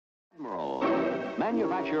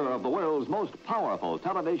manufacturer of the world's most powerful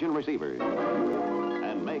television receivers,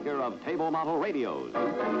 and maker of table model radios,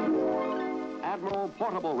 Admiral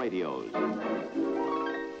portable radios,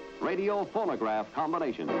 radio phonograph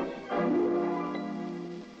combinations,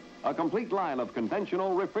 a complete line of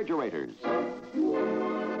conventional refrigerators,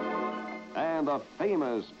 and a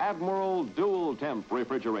famous Admiral dual temp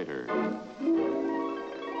refrigerator.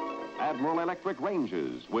 Admiral electric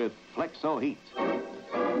ranges with Flexo heat.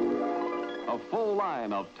 A full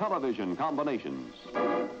line of television combinations.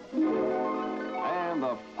 And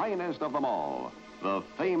the finest of them all, the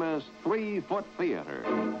famous 3-foot theater.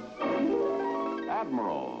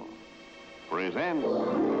 Admiral presents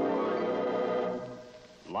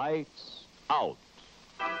Lights Out.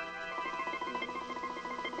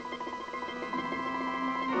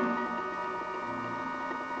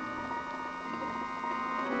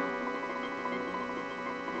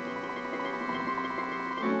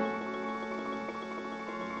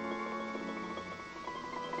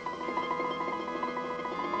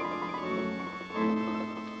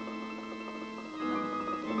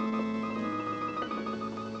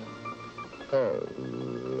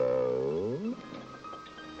 Hello?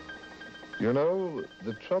 You know,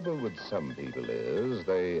 the trouble with some people is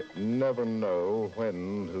they never know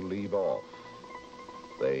when to leave off.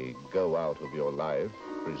 They go out of your life,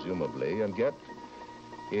 presumably, and yet,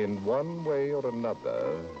 in one way or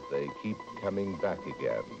another, they keep coming back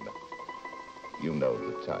again. You know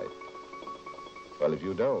the type. Well, if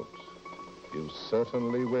you don't, you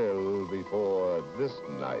certainly will before this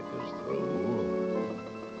night is through.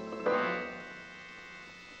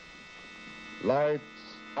 Lights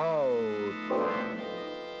out.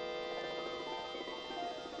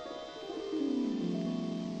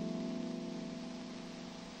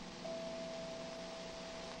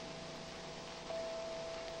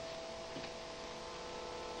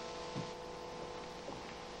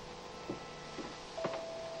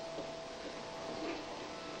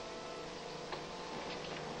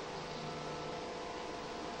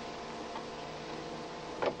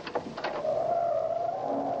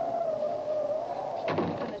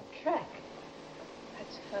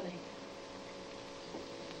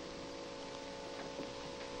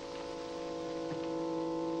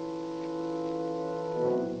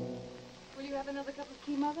 Another cup of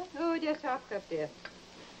tea, Mother? Oh, just half cup, dear.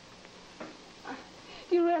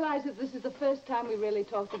 Do you realize that this is the first time we really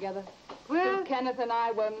talked together? Well, since Kenneth and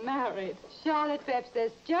I were married. Charlotte, perhaps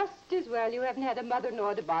that's just as well you haven't had a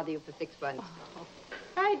mother-in-law to bother you for 6 months. Oh.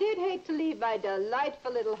 I did hate to leave my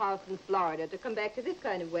delightful little house in Florida to come back to this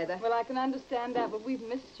kind of weather. Well, I can understand that, but we've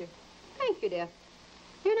missed you. Thank you, dear.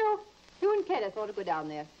 You know, you and Kenneth ought to go down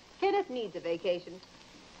there. Kenneth needs a vacation.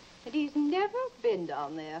 And he's never been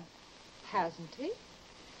down there. Hasn't he?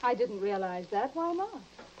 I didn't realize that. Why not?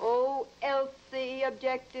 Oh, Elsie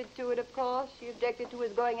objected to it, of course. She objected to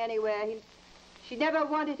his going anywhere. She never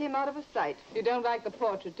wanted him out of her sight. You don't like the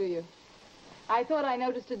portrait, do you? I thought I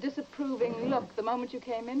noticed a disapproving look the moment you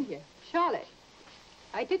came in here. Charlotte,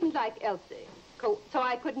 I didn't like Elsie, so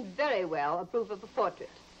I couldn't very well approve of a portrait.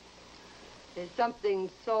 There's something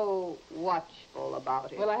so watchful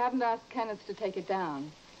about it. Well, I haven't asked Kenneth to take it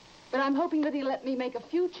down. But I'm hoping that he'll let me make a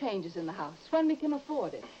few changes in the house when we can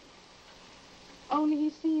afford it. Only he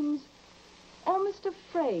seems almost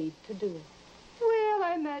afraid to do it. Well,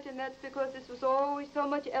 I imagine that's because this was always so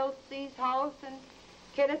much Elsie's house, and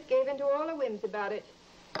Kenneth gave in to all her whims about it.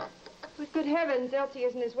 But good heavens, Elsie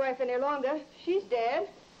isn't his wife any longer. She's dead.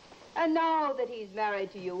 And now that he's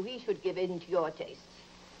married to you, he should give in to your tastes.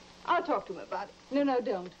 I'll talk to him about it. No,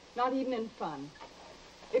 don't. Not even in fun.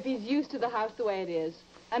 If he's used to the house the way it is,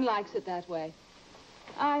 and likes it that way.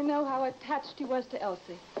 I know how attached he was to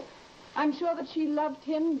Elsie. I'm sure that she loved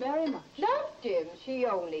him very much. Loved him? She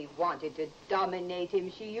only wanted to dominate him.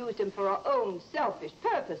 She used him for her own selfish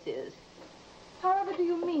purposes. However do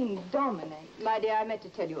you mean, dominate? My dear, I meant to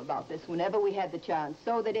tell you about this whenever we had the chance,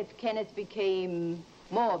 so that if Kenneth became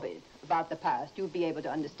morbid about the past, you'd be able to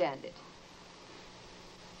understand it.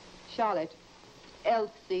 Charlotte,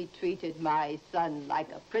 Elsie treated my son like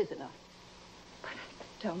a prisoner.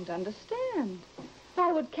 Don't understand.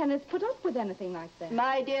 Why would Kenneth put up with anything like that?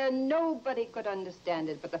 My dear, nobody could understand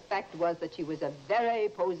it, but the fact was that she was a very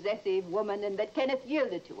possessive woman and that Kenneth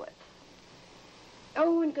yielded to her.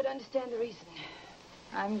 No one could understand the reason.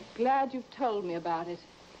 I'm glad you've told me about it.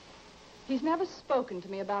 He's never spoken to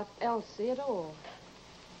me about Elsie at all.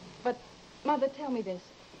 But, Mother, tell me this.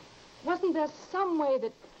 Wasn't there some way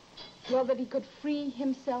that, well, that he could free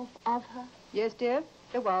himself of her? Yes, dear,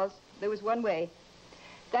 there was. There was one way.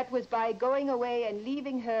 That was by going away and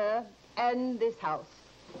leaving her and this house.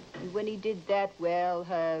 And when he did that, well,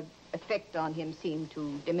 her effect on him seemed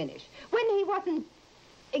to diminish. When he wasn't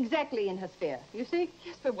exactly in her sphere, you see?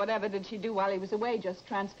 Yes, but whatever did she do while he was away? Just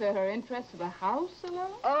transfer her interest to the house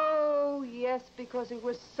alone? Oh, yes, because it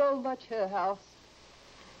was so much her house.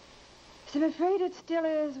 I'm afraid it still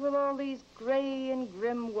is, with all these gray and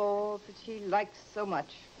grim walls that she likes so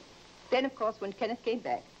much. Then, of course, when Kenneth came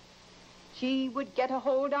back, she would get a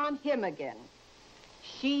hold on him again.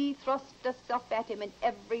 She thrust herself at him in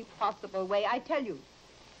every possible way. I tell you,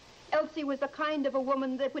 Elsie was the kind of a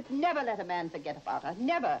woman that would never let a man forget about her.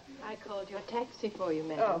 Never. I called your taxi for you,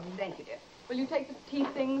 ma'am. Oh, thank you, dear. Will you take the tea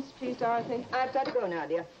things, please, Dorothy? I've got to go now,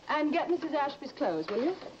 dear. And get Mrs. Ashby's clothes, will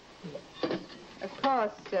you? Of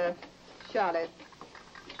course, Charlotte,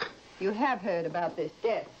 you have heard about this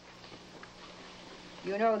desk.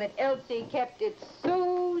 You know that Elsie kept it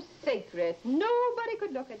so sacred. Nobody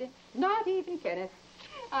could look at it, not even Kenneth.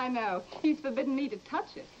 I know. He's forbidden me to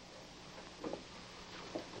touch it.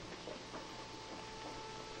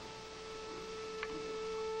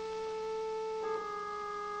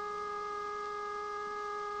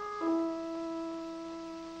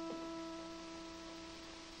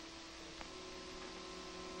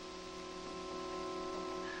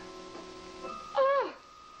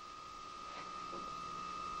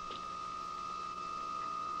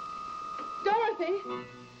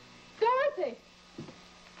 Dorothy!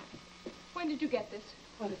 When did you get this?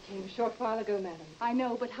 Well, it came a short while ago, madam. I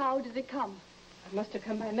know, but how did it come? It must have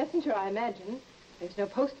come by messenger, I imagine. There's no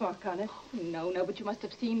postmark on it. Oh, no, but you must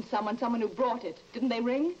have seen someone who brought it. Didn't they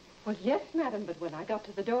ring? Well, yes, madam, but when I got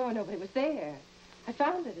to the door, nobody was there. I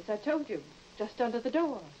found it, as I told you, just under the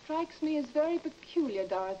door. Strikes me as very peculiar,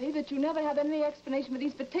 Dorothy, that you never have any explanation for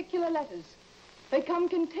these particular letters. They come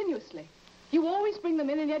continuously. You always bring them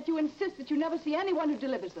in, and yet you insist that you never see anyone who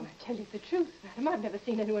delivers them. I tell you the truth, madam. I've never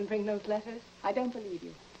seen anyone bring those letters. I don't believe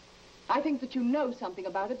you. I think that you know something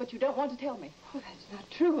about it, but you don't want to tell me. Oh, that's not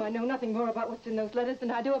true. I know nothing more about what's in those letters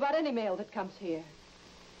than I do about any mail that comes here.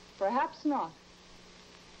 Perhaps not.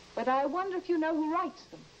 But I wonder if you know who writes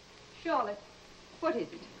them. Charlotte, what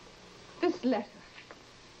is it? This letter.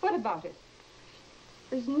 What about it?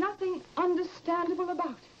 There's nothing understandable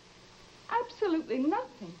about it. Absolutely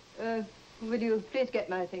nothing. Will you please get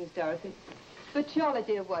my things, Dorothy? But Charlotte,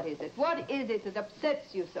 dear, what is it? What is it that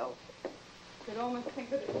upsets you so? I could almost think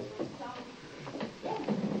that it was something.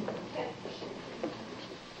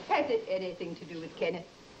 Has it anything to do with Kenneth?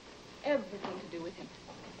 Everything to do with him.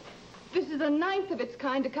 This is the 9th of its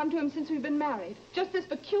kind to come to him since we've been married. Just this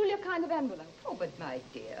peculiar kind of envelope. Oh, but my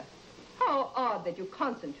dear, how odd that you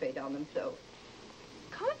concentrate on them so.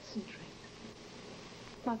 Concentrate?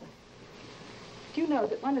 Mother, do you know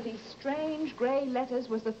that one of these strange gray letters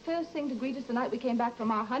was the first thing to greet us the night we came back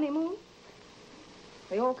from our honeymoon?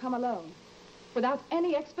 They all come alone, without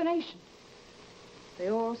any explanation. They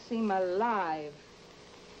all seem alive.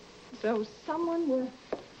 As though someone were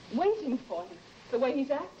waiting for him, the way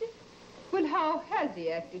he's acted. Well, how has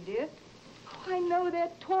he acted, dear? Oh, I know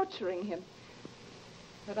they're torturing him.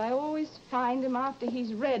 But I always find him after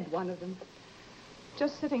he's read one of them.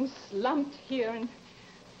 Just sitting slumped here and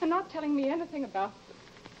not telling me anything about them.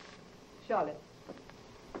 Charlotte,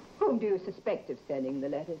 whom do you suspect of sending the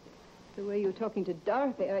letters? The way you're talking to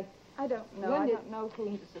Dorothy, I don't know. I don't know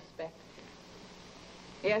whom to suspect.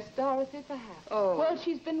 Yes, Dorothy, perhaps. Oh. Well,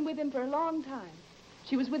 she's been with him for a long time.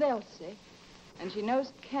 She was with Elsie, and she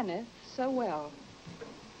knows Kenneth so well.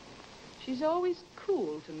 She's always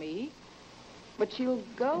cool to me, but she'll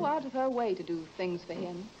go out of her way to do things for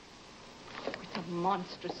him. It's a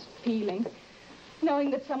monstrous feeling,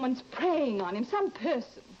 knowing that someone's preying on him, some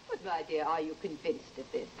person. But, my dear, are you convinced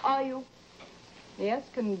of this? Are you? Yes,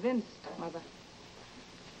 convinced, Mother.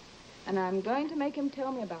 And I'm going to make him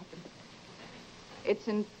tell me about them. It's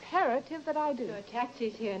imperative that I do. Your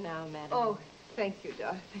taxi's here now, madam. Oh, thank you,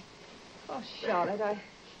 Dorothy. Oh, Charlotte, I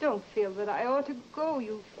don't feel that I ought to go.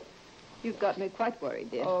 You've got me quite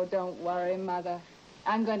worried, dear. Oh, don't worry, Mother.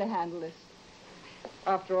 I'm going to handle this.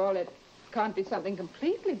 After all, it can't be something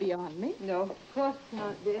completely beyond me. No, of course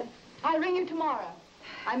not, dear. I'll ring you tomorrow.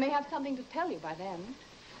 I may have something to tell you by then.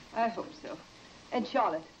 I hope so. And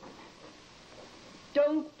Charlotte,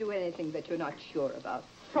 don't do anything that you're not sure about.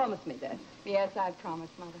 Promise me that. Yes, I promise,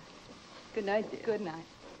 Mother. Good night, dear. Good night.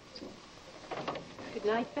 Good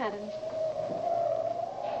night, madam.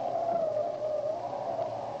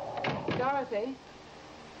 Dorothy,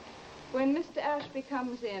 when Mr. Ashby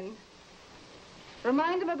comes in,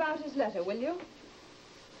 remind him about his letter, will you?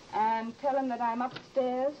 And tell him that I'm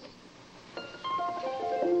upstairs.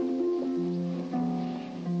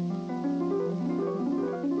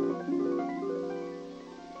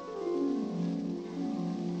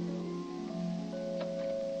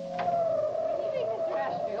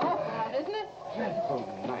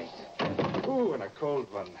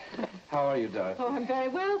 cold one. How are you, Dorothy? Oh, I'm very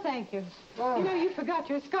well, thank you. Oh. You know, you forgot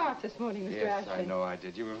your scarf this morning, Mr. Yes, Ashby. I know I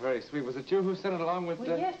did. You were very sweet. Was it you who sent it along with...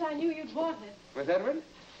 Well, yes, I knew you'd want it. With Edward?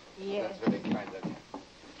 Yes. That's very kind of you.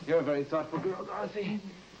 You're a very thoughtful girl, Dorothy.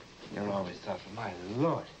 You're always thoughtful. My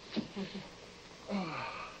Lord.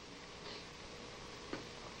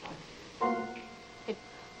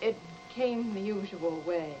 It came the usual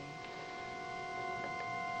way.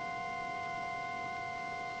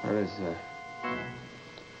 Where is,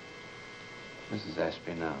 Mrs.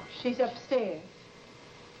 Ashby now? She's upstairs.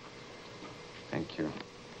 Thank you.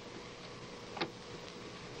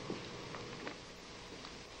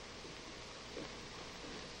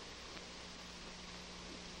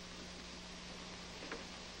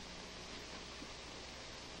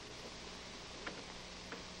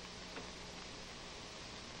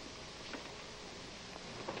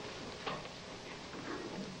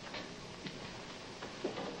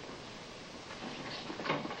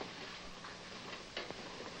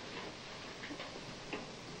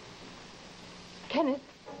 Kenneth.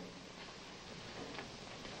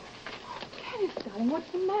 Kenneth, darling,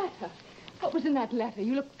 what's the matter? What was in that letter?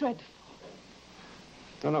 You look dreadful.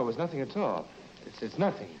 No, it was nothing at all. It's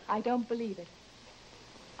nothing. I don't believe it.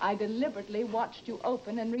 I deliberately watched you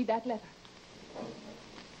open and read that letter.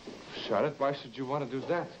 Charlotte, why should you want to do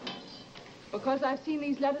that? Because I've seen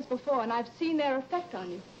these letters before, and I've seen their effect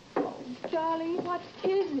on you. Oh, darling, what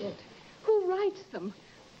is it? Who writes them?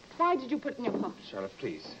 Why did you put it in your pocket? Charlotte,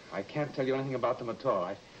 please. I can't tell you anything about them at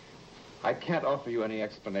all. I can't offer you any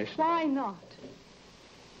explanation. Why not?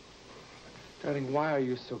 Darling, why are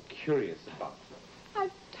you so curious about them?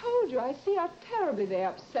 I've told you, I see how terribly they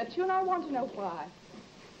upset you, and I want to know why.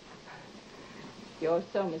 You're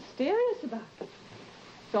so mysterious about them.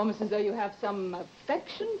 It's almost as though you have some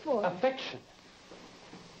affection for them. Affection?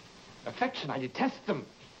 Affection? I detest them.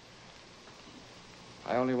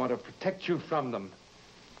 I only want to protect you from them.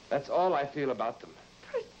 That's all I feel about them.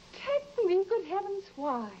 Protect me? Good heavens,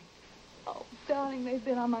 why? Oh, darling, they've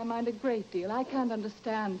been on my mind a great deal. I can't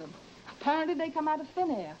understand them. Apparently they come out of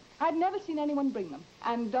thin air. I've never seen anyone bring them.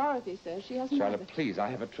 And Dorothy says she hasn't. Charlotte, please, I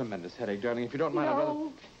have a tremendous headache, darling. If you don't mind, I'd rather...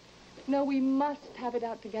 No, we must have it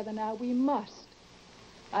out together now. We must.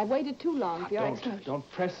 I've waited too long for your explanation.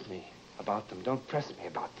 Don't press me about them. Don't press me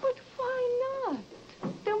about them. But why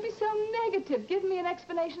not? Don't be so negative. Give me an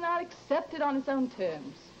explanation. I'll accept it on its own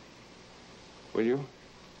terms. Will you?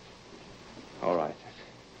 All right.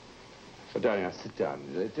 So, darling, now sit down.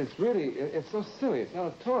 It's really, it's so silly. It's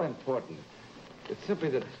not at all important. It's simply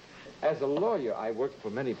that, as a lawyer, I work for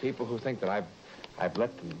many people who think that I've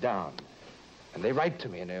let them down. And they write to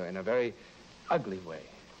me in a very ugly way,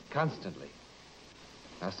 constantly.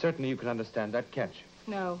 Now, certainly you can understand that, can't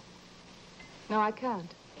you? No. No, I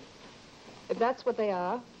can't. If that's what they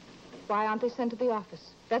are, why aren't they sent to the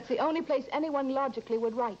office? That's the only place anyone logically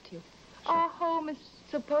would write to you. Sure. Our home is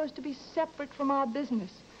supposed to be separate from our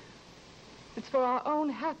business. It's for our own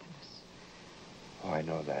happiness. Oh, I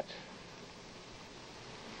know that.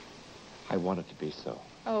 I want it to be so.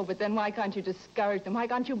 Oh, but then why can't you discourage them? Why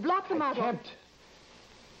can't you block them out?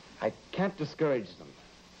 I can't discourage them.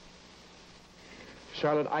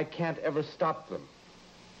 Charlotte, I can't ever stop them.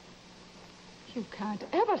 You can't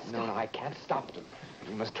ever stop them. No, I can't stop them.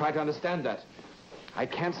 You must try to understand that. I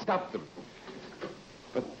can't stop them.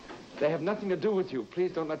 But they have nothing to do with you.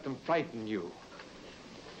 Please don't let them frighten you.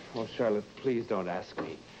 Oh, Charlotte, please don't ask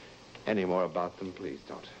me any more about them. Please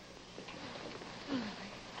don't.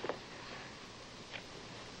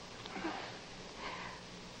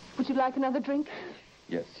 Would you like another drink?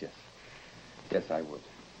 Yes. Yes, I would.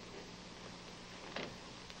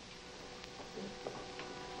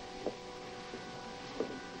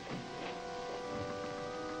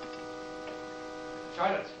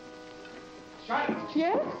 Charlotte!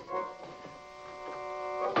 Yes?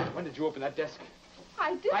 When did you open that desk?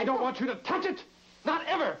 I did. I don't want you to touch it! Not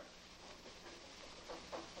ever!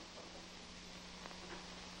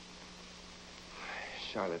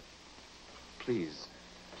 Charlotte, please.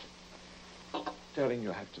 Darling,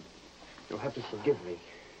 you'll have to forgive me.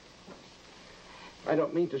 I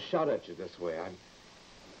don't mean to shout at you this way.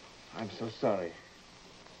 I'm so sorry.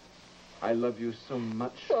 I love you so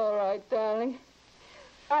much. It's all right, darling.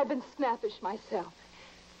 I've been snappish myself.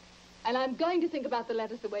 And I'm going to think about the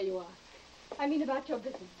letters the way you are. I mean about your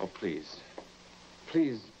business. Oh, please.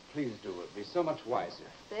 Please do it. Be so much wiser.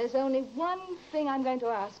 There's only one thing I'm going to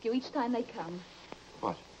ask you each time they come.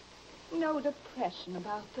 What? No depression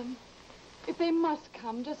about them. If they must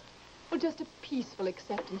come, just a peaceful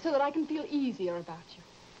acceptance so that I can feel easier about you.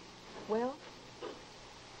 Well?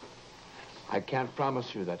 I can't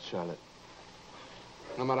promise you that, Charlotte.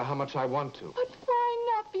 No matter how much I want to. But why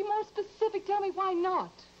tell me why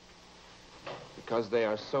not. Because they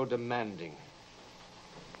are so demanding.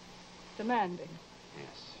 Demanding?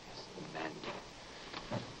 Yes,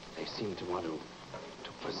 demanding. They seem to want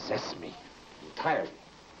to possess me entirely.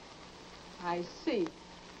 I see.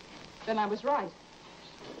 Then I was right.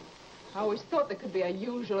 I always thought there could be a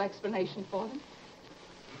usual explanation for them.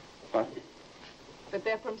 What? That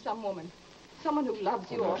they're from some woman. Someone who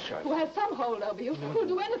loves you no, or Charlotte. who has some hold over you, who'll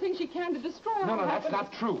do anything she can to destroy our No, happiness. that's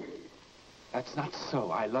not true. That's not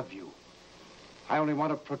so. I love you. I only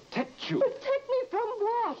want to protect you. Protect me from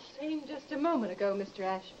what? Came just a moment ago, Mr.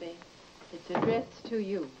 Ashby. It's addressed to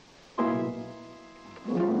you.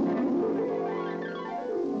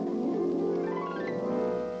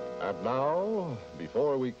 And now,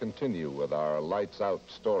 before we continue with our lights out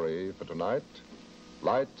story for tonight,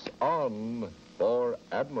 lights on for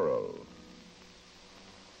Admiral.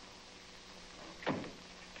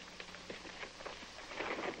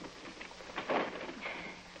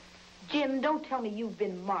 Jim, don't tell me you've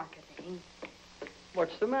been marketing.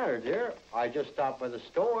 What's the matter, dear? I just stopped by the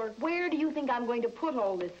store. Where do you think I'm going to put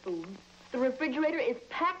all this food? The refrigerator is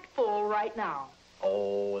packed full right now.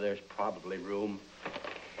 Oh, there's probably room.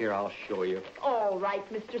 Here, I'll show you. All right,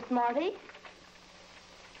 Mr. Smarty.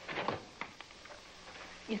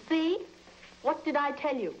 You see? What did I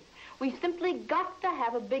tell you? We've simply got to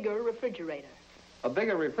have a bigger refrigerator. A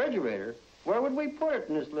bigger refrigerator? Where would we put it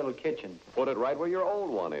in this little kitchen? Put it right where your old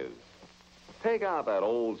one is. Take out that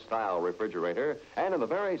old-style refrigerator, and in the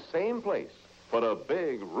very same place, put a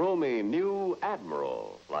big, roomy, new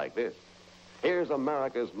Admiral like this. Here's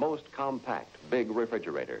America's most compact big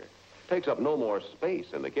refrigerator. Takes up no more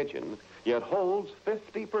space in the kitchen, yet holds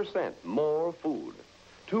 50% more food.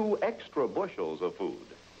 2 extra bushels of food.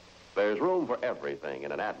 There's room for everything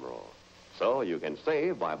in an Admiral, so you can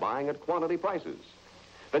save by buying at quantity prices.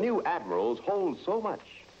 The new Admirals hold so much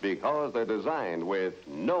because they're designed with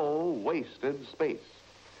no wasted space.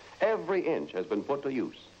 Every inch has been put to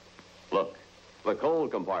use. Look, the cold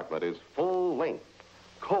compartment is full length,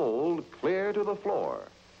 cold clear to the floor.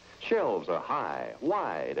 Shelves are high,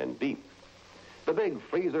 wide, and deep. The big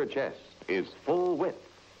freezer chest is full width,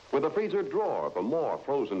 with a freezer drawer for more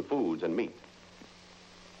frozen foods and meat.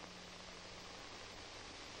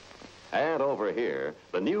 And over here,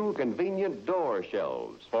 the new convenient door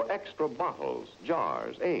shelves for extra bottles,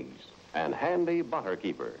 jars, eggs, and handy butter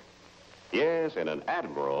keeper. Yes, in an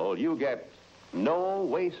Admiral, you get no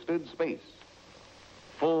wasted space.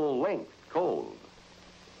 Full length cold.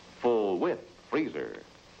 Full width freezer.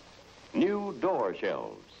 New door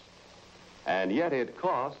shelves. And yet it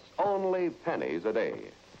costs only pennies a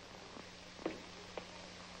day.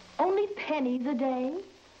 Only pennies a day?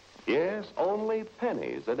 Yes, only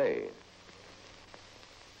pennies a day.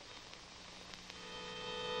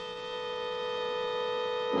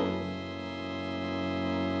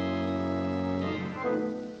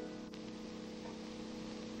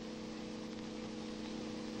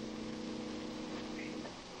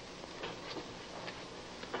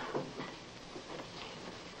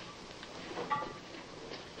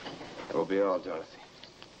 That will be all, Dorothy.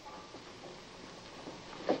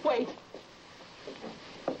 Wait.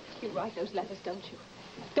 You write those letters, don't you?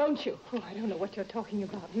 Don't you? Oh, I don't know what you're talking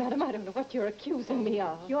about, madam. I don't know what you're accusing me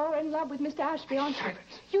of. You're in love with Mr. Ashby, aren't you?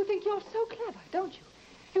 You think you're so clever, don't you?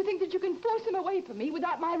 You think that you can force him away from me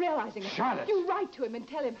without my realizing it. Charlotte! You write to him and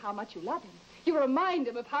tell him how much you love him. You remind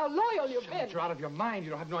him of how loyal you've been. You're out of your mind.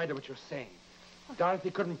 You don't have no idea what you're saying.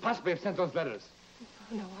 Dorothy couldn't possibly have sent those letters.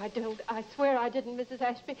 No, I don't. I swear I didn't, Mrs.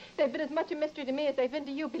 Ashby. They've been as much a mystery to me as they've been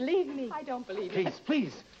to you. Believe me. I don't believe Please, it.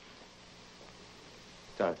 please.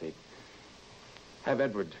 Dorothy, have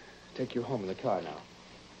Edward take you home in the car now.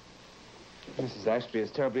 Mrs. Ashby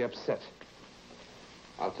is terribly upset.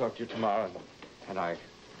 I'll talk to you tomorrow, and I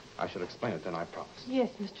shall explain it then, I promise. Yes,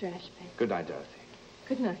 Mr. Ashby. Good night, Dorothy.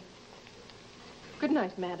 Good night. Good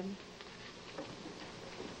night, madam.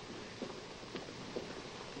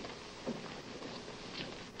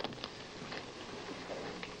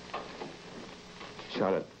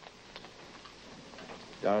 Charlotte,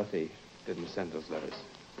 Dorothy didn't send those letters.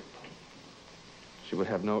 She would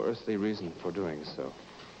have no earthly reason for doing so.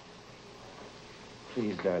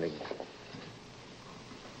 Please, darling.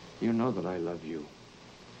 You know that I love you.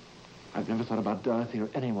 I've never thought about Dorothy or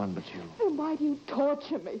anyone but you. Then why do you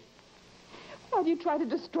torture me? Why do you try to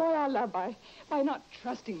destroy our love by not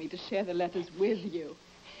trusting me to share the letters with you?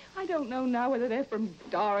 I don't know now whether they're from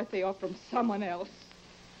Dorothy or from someone else.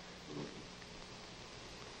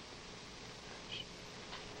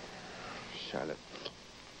 Charlotte.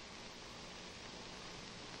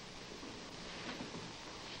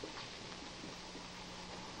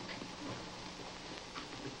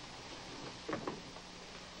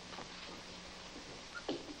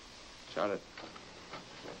 Charlotte.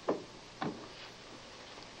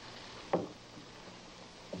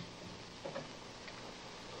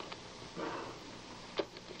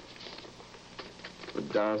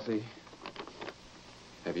 Would Dorothy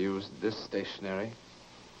have used this stationery?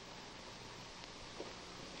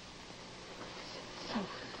 So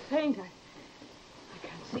faint, I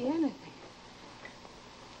can't see anything.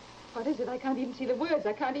 What is it? I can't even see the words.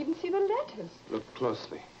 I can't even see the letters. Look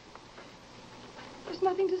closely. There's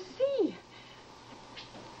nothing to see.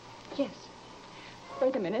 Yes.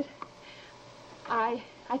 Wait a minute. I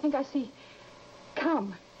think I see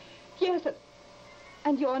come. Yes,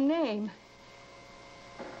 and your name.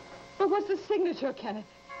 But what's the signature, Kenneth?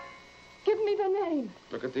 Give me the name.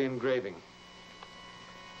 Look at the engraving.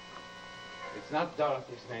 It's not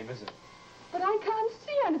Dorothy's name, is it? But I can't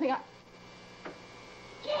see anything.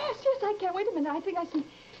 Yes, I can. Wait a minute. I think I see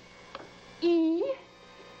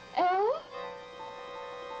E-L...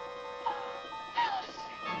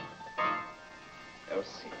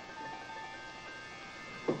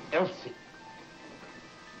 Elsie.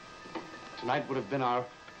 Tonight would have been our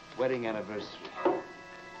wedding anniversary.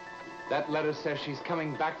 That letter says she's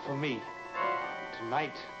coming back for me.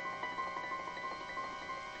 Tonight.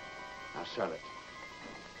 Now, Charlotte.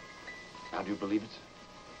 Now, do you believe it?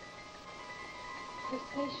 The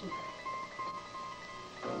station.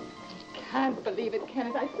 I can't believe it,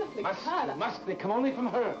 Kenneth. I simply can't. Must they come only from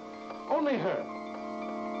her? Only her.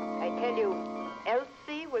 I tell you,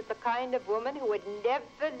 Elsie was the kind of woman who would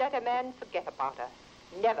never let a man forget about her.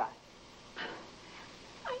 Never.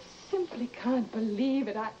 I simply can't believe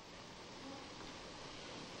it.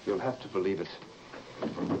 You'll have to believe it.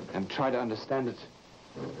 And try to understand it.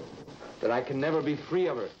 That I can never be free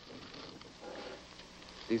of her.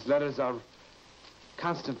 These letters are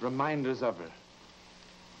constant reminders of her.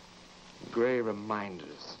 Gray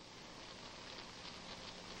reminders.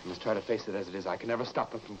 You must try to face it as it is. I can never stop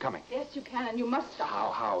them from coming. Yes, you can, and you must stop.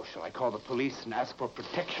 How? Shall I call the police and ask for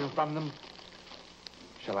protection from them?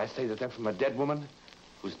 Shall I say that they're from a dead woman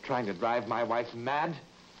who's trying to drive my wife mad?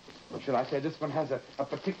 Or shall I say this one has a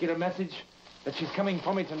particular message? That she's coming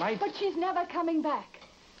for me tonight? But she's never coming back.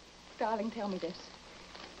 Darling, tell me this.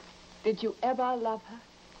 Did you ever love her?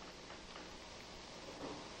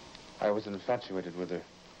 I was infatuated with her.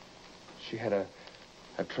 She had a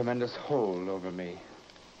tremendous hold over me.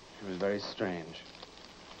 She was very strange.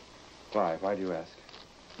 Why? Why do you ask?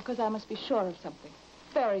 Because I must be sure of something.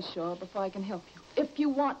 Very sure before I can help you. If you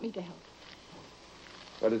want me to help.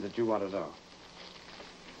 What is it you want to know?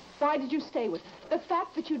 Why did you stay with her? The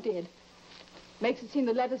fact that you did makes it seem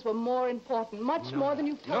the letters were more important, much more than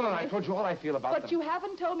you've told me. No, I told you all I feel about them. But you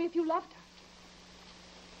haven't told me if you loved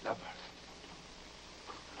her. Love her?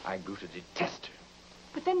 I grew to detest her.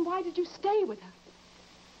 But then why did you stay with her?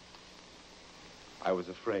 I was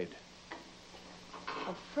afraid.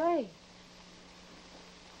 Afraid?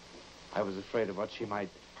 I was afraid of what she might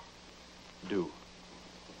do.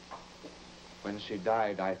 When she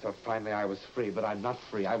died, I thought finally I was free, but I'm not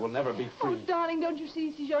free. I will never be free. Oh, darling, don't you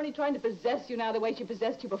see? She's only trying to possess you now the way she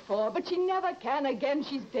possessed you before, but she never can again.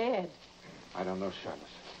 She's dead. I don't know, Charlotte.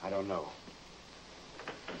 I don't know.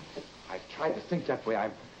 I've tried to think that way.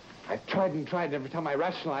 I've tried and tried. Every time I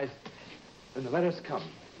rationalize, when the letters come,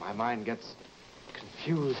 my mind gets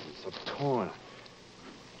confused and so torn.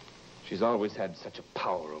 She's always had such a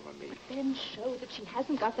power over me. Then show that she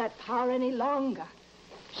hasn't got that power any longer.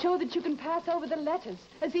 Show that you can pass over the letters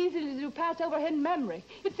as easily as you pass over her memory.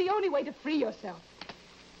 It's the only way to free yourself.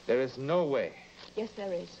 There is no way. Yes,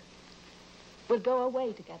 there is. We'll go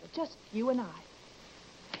away together, just you and I.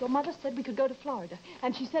 Your mother said we could go to Florida,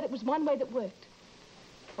 and she said it was one way that worked.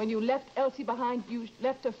 When you left Elsie behind, you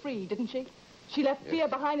left her free, didn't she? She left fear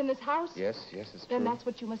behind in this house? Yes, it's true. Then that's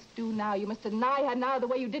what you must do now. You must deny her now the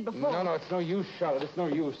way you did before. No, it's no use, Charlotte. It's no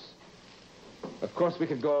use. Of course we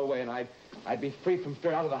could go away, and I'd be free from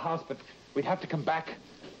fear out of the house, but we'd have to come back.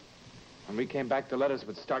 When we came back, the letters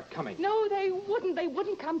would start coming. No, they wouldn't. They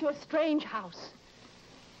wouldn't come to a strange house.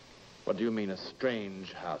 What do you mean, a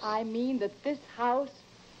strange house? I mean that this house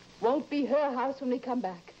won't be her house when we come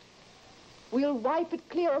back. We'll wipe it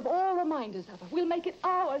clear of all reminders of her. We'll make it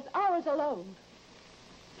ours alone.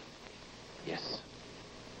 Yes,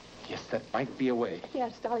 that might be a way.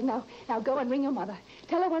 Yes, darling. Now go and ring your mother.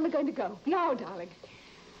 Tell her when we're going to go. Now, darling.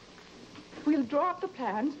 We'll draw up the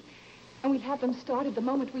plans, and we'll have them started the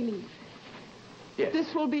moment we leave. Yes.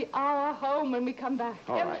 This will be our home when we come back.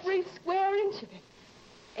 All right. Every square inch of it.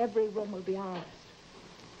 Every room will be ours.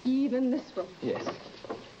 Even this room. Yes.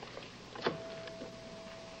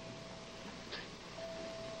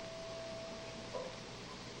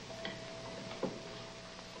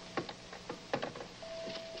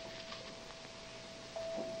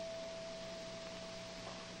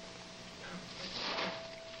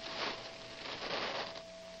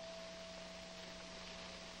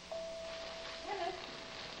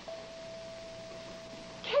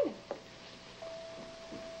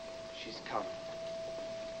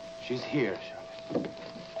 She's here, Charlotte.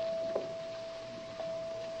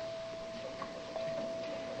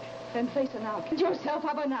 Then face her now. Get yourself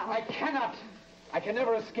of her now. I cannot. I can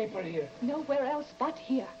never escape her here. Nowhere else but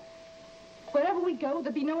here. Wherever we go,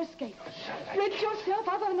 there'll be no escape. Rid yourself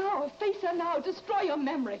of her now. Face her now. Destroy your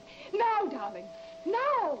memory. Now, darling.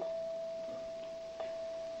 Now.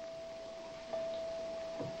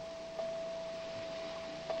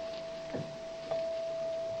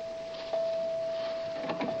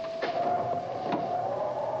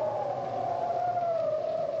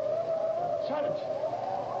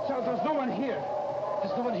 Charlotte, there's no one here.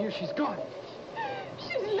 There's no one here. She's gone.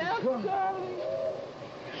 She's left, darling.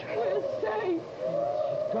 We're safe.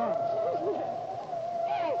 She's gone.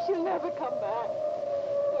 She'll never come back.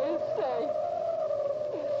 We're safe.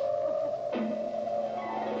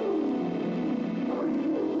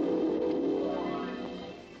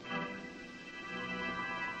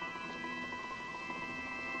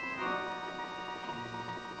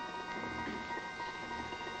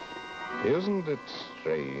 Isn't it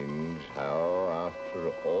strange how,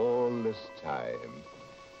 after all this time...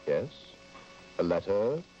 Yes? A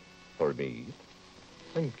letter for me?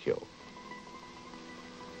 Thank you.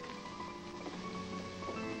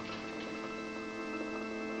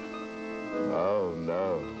 Oh,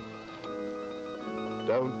 no.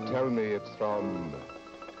 Don't tell me it's from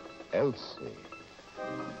Elsie.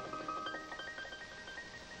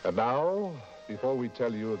 And now, before we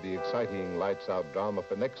tell you of the exciting Lights Out drama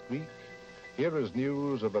for next week, here is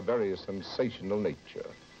news of a very sensational nature.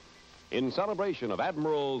 In celebration of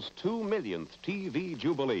Admiral's 2 millionth TV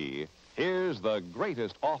Jubilee, here's the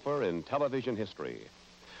greatest offer in television history.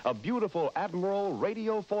 A beautiful Admiral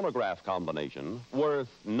radio phonograph combination worth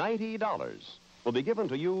 $90 will be given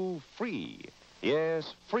to you free.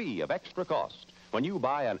 Yes, free of extra cost when you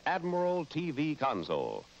buy an Admiral TV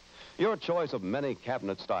console. Your choice of many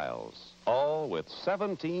cabinet styles, all with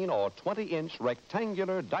 17 or 20-inch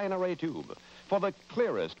rectangular Dynaray tube for the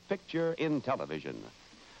clearest picture in television.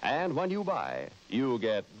 And when you buy, you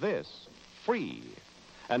get this free.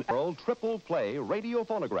 An Admiral triple play radio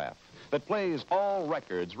phonograph that plays all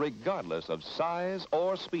records regardless of size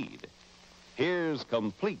or speed. Here's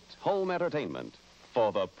complete home entertainment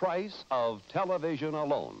for the price of television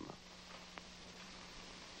alone.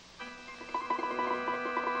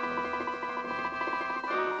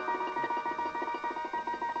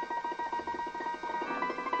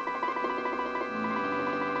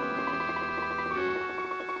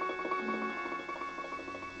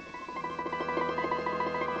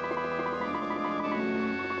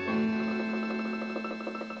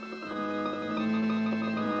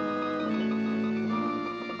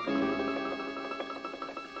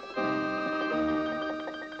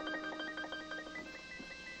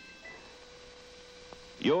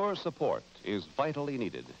 Your support is vitally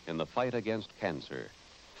needed in the fight against cancer.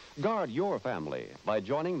 Guard your family by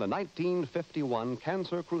joining the 1951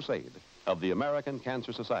 Cancer Crusade of the American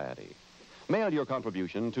Cancer Society. Mail your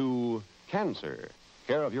contribution to Cancer,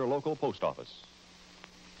 care of your local post office.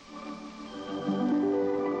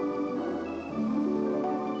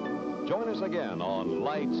 Join us again on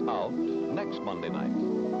Lights Out next Monday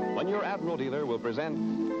night, when your Admiral dealer will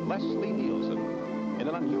present Leslie Nielsen in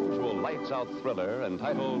an unusual lights-out thriller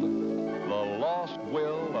entitled The Lost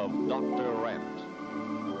Will of Dr. Rent.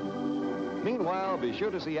 Meanwhile, be sure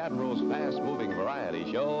to see Admiral's fast-moving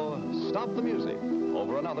variety show, Stop the Music,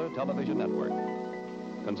 over another television network.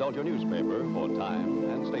 Consult your newspaper for time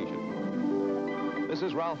and station. This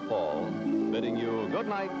is Ralph Paul, bidding you good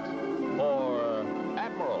night for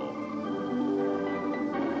Admiral.